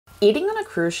Eating on a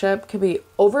cruise ship can be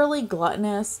overly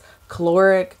gluttonous,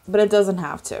 caloric, but it doesn't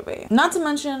have to be. Not to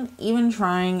mention even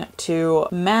trying to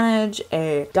manage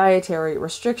a dietary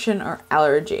restriction or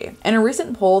allergy. In a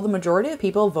recent poll, the majority of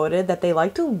people voted that they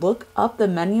like to look up the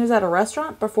menus at a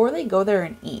restaurant before they go there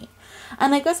and eat.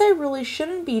 And I guess I really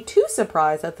shouldn't be too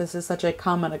surprised that this is such a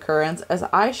common occurrence, as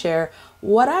I share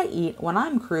what I eat when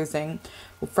I'm cruising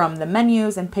from the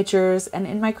menus and pictures and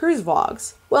in my cruise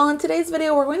vlogs. Well, in today's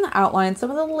video, we're going to outline some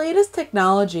of the latest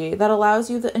technology that allows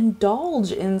you to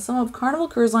indulge in some of Carnival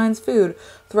Cruise Line's food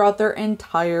throughout their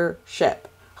entire ship.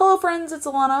 Hello friends, it's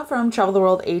Alana from Travel the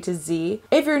World A to Z.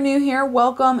 If you're new here,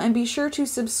 welcome, and be sure to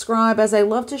subscribe, as I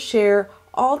love to share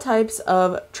all types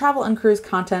of travel and cruise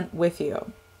content with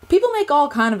you. People make all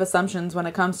kind of assumptions when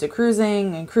it comes to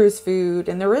cruising and cruise food,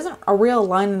 and there isn't a real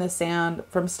line in the sand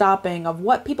from stopping of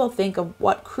what people think of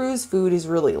what cruise food is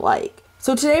really like.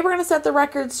 So today we're going to set the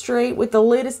record straight with the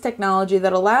latest technology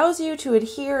that allows you to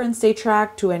adhere and stay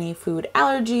tracked to any food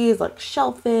allergies like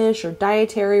shellfish or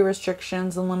dietary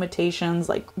restrictions and limitations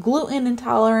like gluten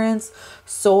intolerance,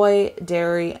 soy,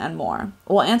 dairy, and more.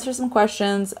 We'll answer some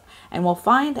questions and we'll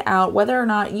find out whether or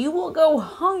not you will go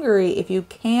hungry if you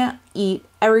can't eat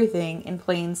everything in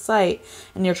plain sight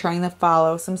and you're trying to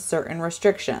follow some certain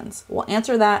restrictions. We'll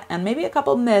answer that and maybe a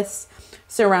couple myths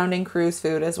surrounding cruise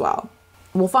food as well.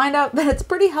 We'll find out that it's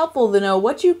pretty helpful to know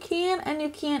what you can and you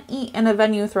can't eat in a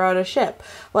venue throughout a ship,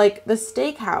 like the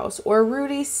Steakhouse or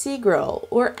Rudy's Sea Grill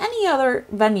or any other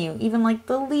venue, even like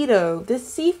the Lido, the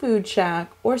Seafood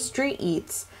Shack, or Street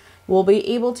Eats. We'll be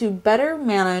able to better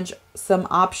manage some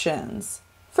options.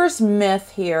 First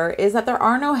myth here is that there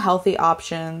are no healthy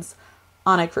options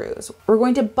on a cruise. We're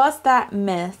going to bust that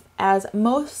myth, as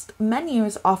most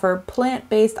menus offer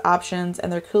plant-based options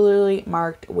and they're clearly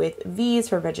marked with V's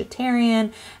for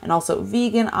vegetarian and also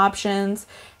vegan options.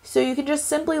 So you can just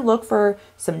simply look for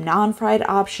some non-fried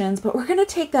options, but we're gonna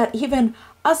take that even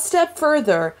a step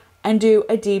further and do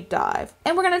a deep dive.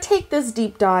 And we're gonna take this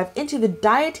deep dive into the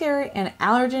dietary and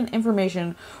allergen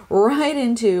information right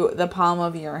into the palm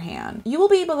of your hand. You will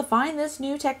be able to find this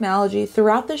new technology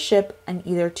throughout the ship and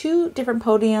either two different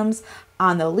podiums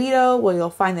on the Lido, where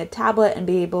you'll find the tablet and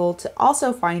be able to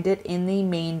also find it in the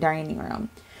main dining room.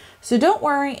 So don't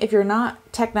worry if you're not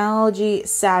technology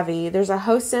savvy, there's a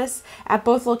hostess at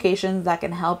both locations that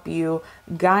can help you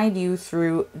guide you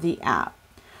through the app.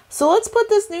 So let's put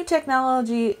this new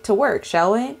technology to work,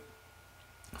 shall we?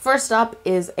 First up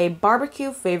is a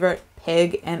barbecue favorite,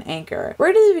 Pig and Anchor.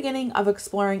 Right at the beginning of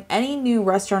exploring any new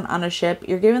restaurant on a ship,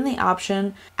 you're given the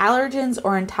option allergens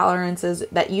or intolerances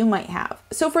that you might have.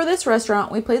 So for this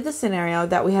restaurant, we played the scenario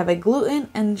that we have a gluten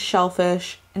and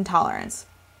shellfish intolerance.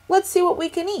 Let's see what we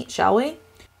can eat, shall we?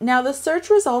 Now the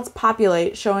search results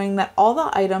populate, showing that all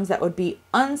the items that would be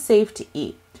unsafe to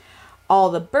eat. All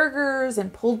the burgers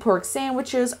and pulled pork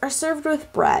sandwiches are served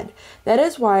with bread. That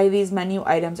is why these menu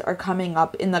items are coming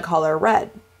up in the color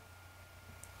red.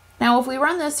 Now, if we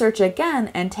run this search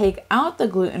again and take out the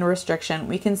gluten restriction,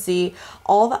 we can see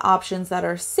all the options that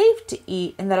are safe to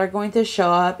eat and that are going to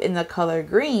show up in the color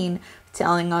green,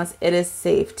 telling us it is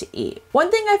safe to eat.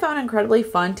 One thing I found incredibly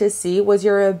fun to see was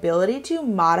your ability to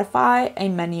modify a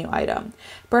menu item.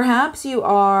 Perhaps you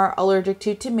are allergic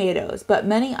to tomatoes, but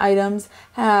many items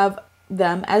have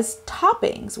them as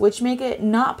toppings, which make it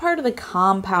not part of the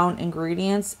compound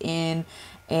ingredients in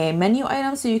a menu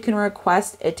item, so you can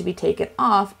request it to be taken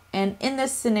off. And in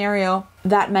this scenario,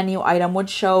 that menu item would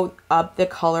show up the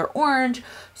color orange,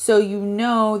 so you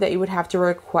know that you would have to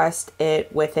request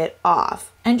it with it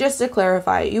off. And just to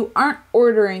clarify, you aren't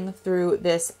ordering through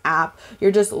this app,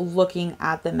 you're just looking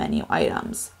at the menu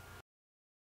items.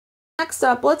 Next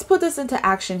up, let's put this into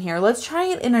action here. Let's try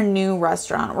it in a new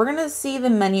restaurant. We're gonna see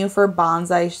the menu for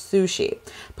bonsai sushi.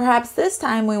 Perhaps this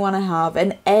time we wanna have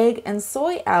an egg and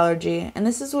soy allergy, and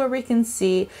this is where we can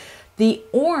see the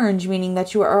orange, meaning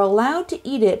that you are allowed to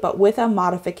eat it, but with a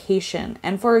modification.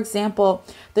 And for example,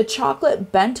 the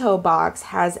chocolate bento box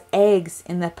has eggs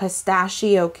in the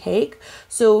pistachio cake.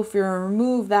 So if you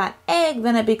remove that egg,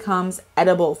 then it becomes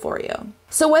edible for you.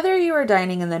 So whether you are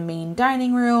dining in the main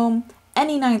dining room,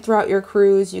 any night throughout your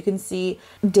cruise, you can see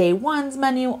day one's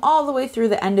menu all the way through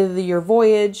the end of your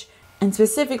voyage. And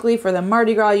specifically for the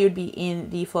Mardi Gras, you'd be in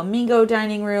the Flamingo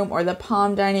dining room or the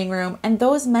Palm dining room, and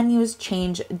those menus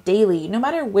change daily, no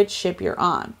matter which ship you're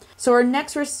on. So our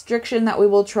next restriction that we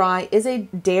will try is a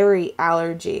dairy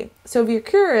allergy. So if you're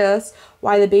curious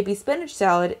why the baby spinach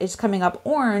salad is coming up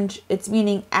orange, it's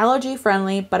meaning allergy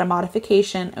friendly, but a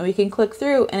modification, and we can click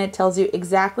through and it tells you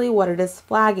exactly what it is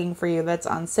flagging for you that's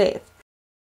unsafe.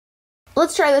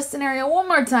 Let's try this scenario one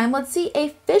more time. Let's see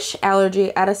a fish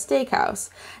allergy at a steakhouse.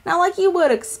 Now, like you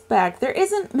would expect, there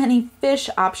isn't many fish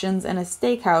options in a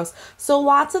steakhouse, so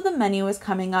lots of the menu is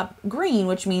coming up green,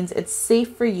 which means it's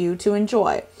safe for you to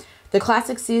enjoy. The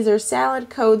classic Caesar salad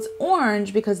codes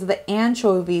orange because of the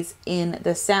anchovies in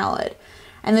the salad.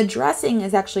 And the dressing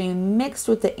is actually mixed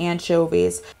with the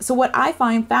anchovies. So what I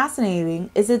find fascinating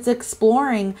is it's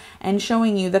exploring and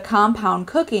showing you the compound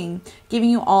cooking, giving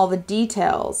you all the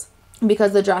details,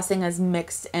 because the dressing is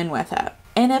mixed in with it.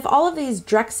 And if all of these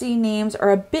Drexy names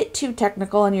are a bit too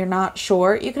technical and you're not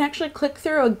sure, you can actually click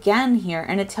through again here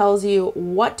and it tells you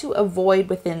what to avoid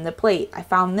within the plate. I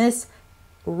found this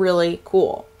really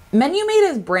cool. MenuMate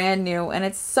is brand new and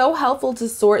it's so helpful to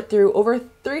sort through over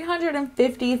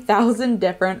 350,000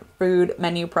 different food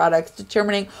menu products,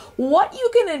 determining what you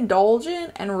can indulge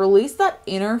in and release that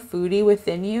inner foodie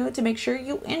within you to make sure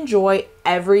you enjoy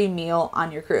every meal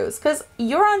on your cruise, because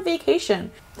you're on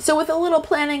vacation. So with a little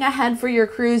planning ahead for your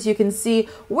cruise, you can see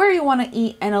where you want to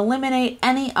eat and eliminate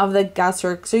any of the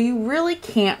guesswork so you really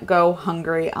can't go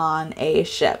hungry on a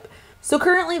ship. So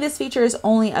currently this feature is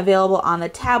only available on the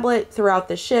tablet throughout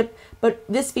the ship, but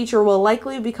this feature will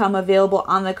likely become available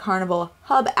on the Carnival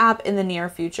Hub app in the near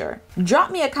future. Drop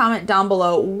me a comment down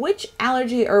below which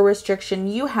allergy or restriction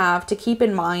you have to keep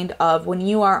in mind of when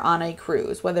you are on a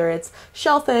cruise, whether it's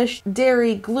shellfish,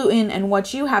 dairy, gluten, and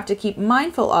what you have to keep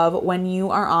mindful of when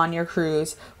you are on your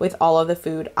cruise with all of the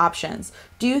food options.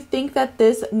 Do you think that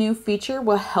this new feature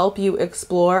will help you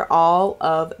explore all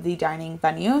of the dining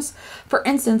venues? For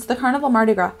instance, the Carnival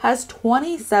Mardi Gras has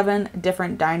 27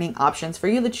 different dining options for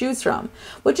you to choose from,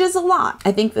 which is a lot.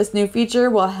 I think this new feature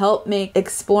will help make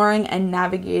exploring and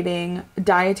navigating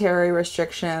dietary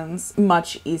restrictions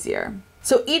much easier.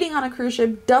 So eating on a cruise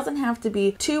ship doesn't have to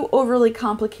be too overly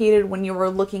complicated when you are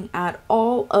looking at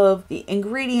all of the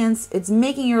ingredients. It's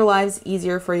making your lives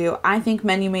easier for you. I think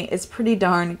MenuMate is pretty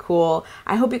darn cool.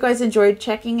 I hope you guys enjoyed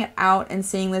checking it out and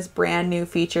seeing this brand new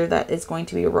feature that is going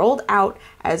to be rolled out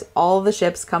as all of the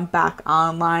ships come back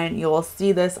online. You will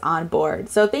see this on board.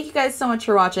 So thank you guys so much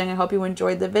for watching. I hope you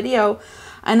enjoyed the video.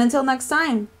 And until next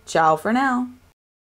time, ciao for now.